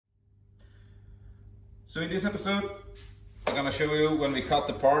So in this episode, I'm gonna show you when we cut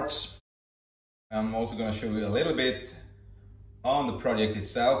the parts. I'm also gonna show you a little bit on the project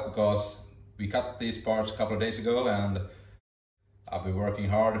itself, because we cut these parts a couple of days ago and I've been working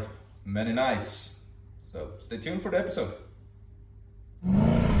hard many nights. So stay tuned for the episode.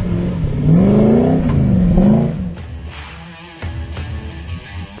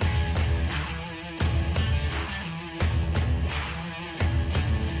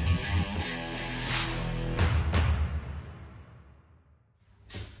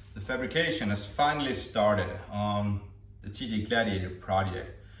 The fabrication has finally started on the TJ Gladiator project.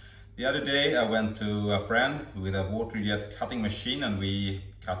 The other day I went to a friend with a waterjet cutting machine and we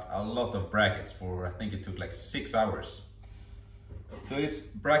cut a lot of brackets for, I think it took like 6 hours. So it's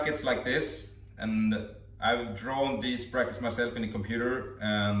brackets like this, and I've drawn these brackets myself in the computer,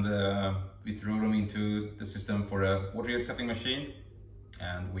 and we threw them into the system for a waterjet cutting machine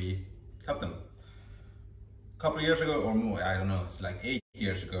and we cut them. A couple of years ago, or more, I don't know, it's like 8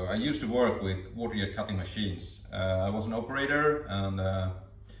 years ago, I used to work with waterjet cutting machines. I was an operator and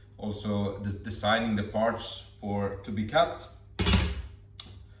also designing the parts to be cut.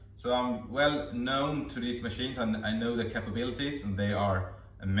 So I'm well known to these machines and I know the capabilities, and they are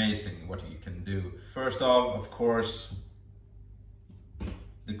amazing what you can do. First off, of course,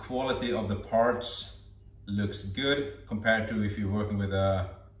 the quality of the parts looks good compared to if you're working with a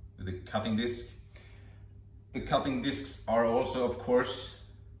cutting disc. The cutting discs are also, of course,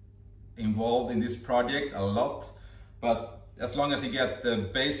 involved in this project a lot, but as long as you get the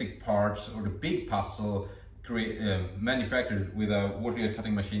basic parts or the big puzzle manufactured with a waterjet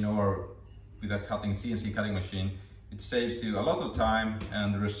cutting machine or with a CNC cutting machine, it saves you a lot of time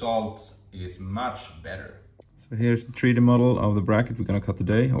and the result is much better. So here's the 3D model of the bracket we're gonna cut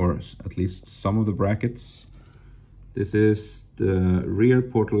today, or at least some of the brackets. This is the rear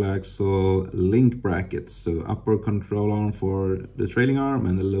portal axle link brackets, so upper control arm for the trailing arm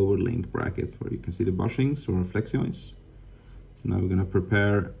and the lower link bracket where you can see the bushings or flex joints. So now we're going to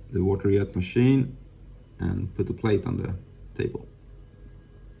prepare the waterjet machine and put the plate on the table.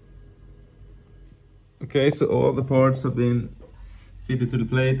 Okay, so all the parts have been fitted to the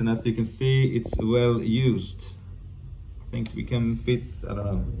plate, and as you can see, it's well used. I think we can fit, I don't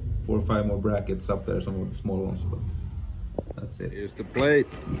know, 4 or 5 more brackets up there, some of the small ones, but that's it. Here's the plate,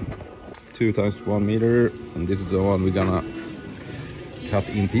 2 times 1 meter, and this is the one we're gonna cut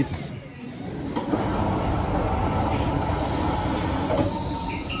in pieces.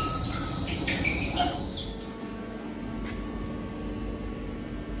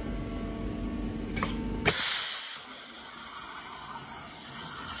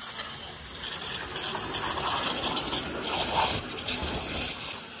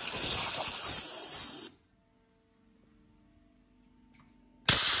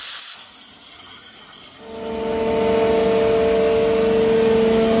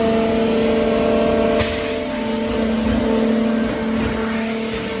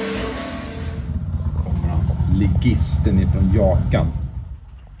 Ligisten ifrån Jakan.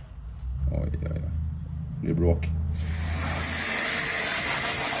 Oj, oj, oj. Det blir bråk.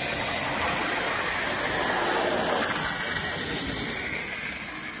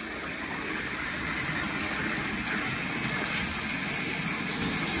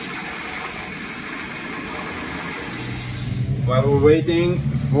 While we're waiting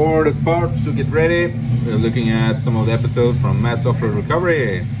for the parts to get ready, we're looking at some of the episodes from Matt's Off-Road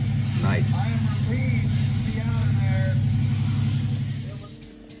Recovery. Nice.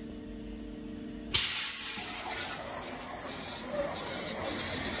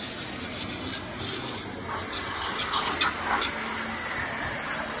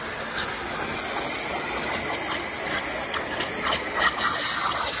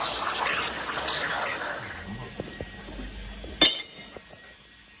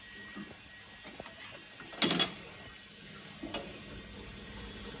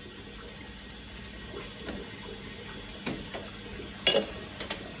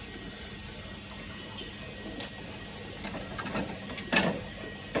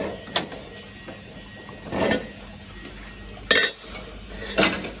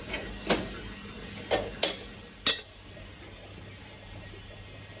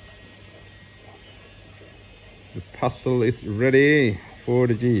 The puzzle is ready for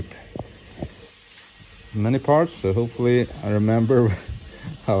the Jeep. Many parts, so hopefully I remember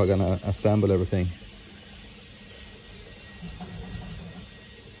how I'm gonna assemble everything.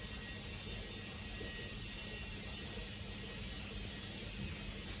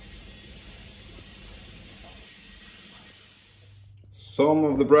 Some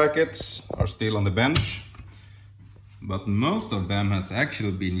of the brackets are still on the bench, but most of them has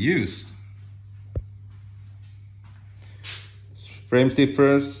actually been used. frame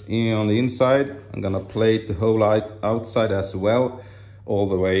stiffers on the inside. I'm gonna plate the whole outside as well, all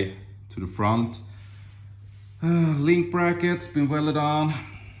the way to the front. Link brackets been welded on.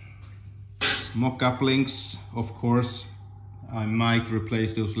 Mock-up links, of course. I might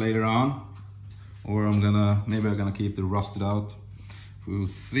replace those later on, or maybe I'm gonna keep the rusted out. We'll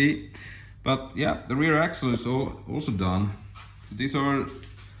see. But yeah, the rear axle is also done. So these are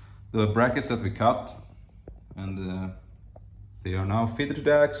the brackets that we cut, and they are now fitted to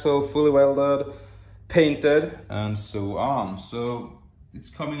the axle, fully welded, painted, and so on. So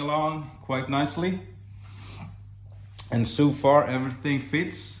it's coming along quite nicely. And so far everything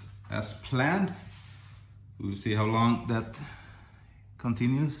fits as planned. We'll see how long that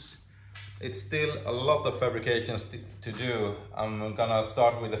continues. It's still a lot of fabrications to do. I'm gonna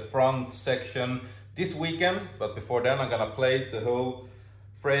start with the front section this weekend, but before then I'm gonna plate the whole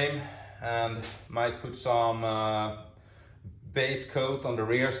frame and might put some base coat on the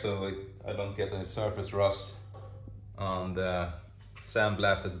rear so I don't get any surface rust on the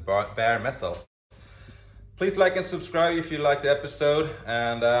sandblasted bare metal. Please like and subscribe if you liked the episode,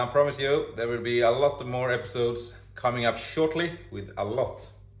 and I promise you there will be a lot more episodes coming up shortly with a lot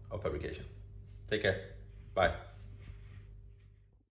of fabrication. Take care. Bye.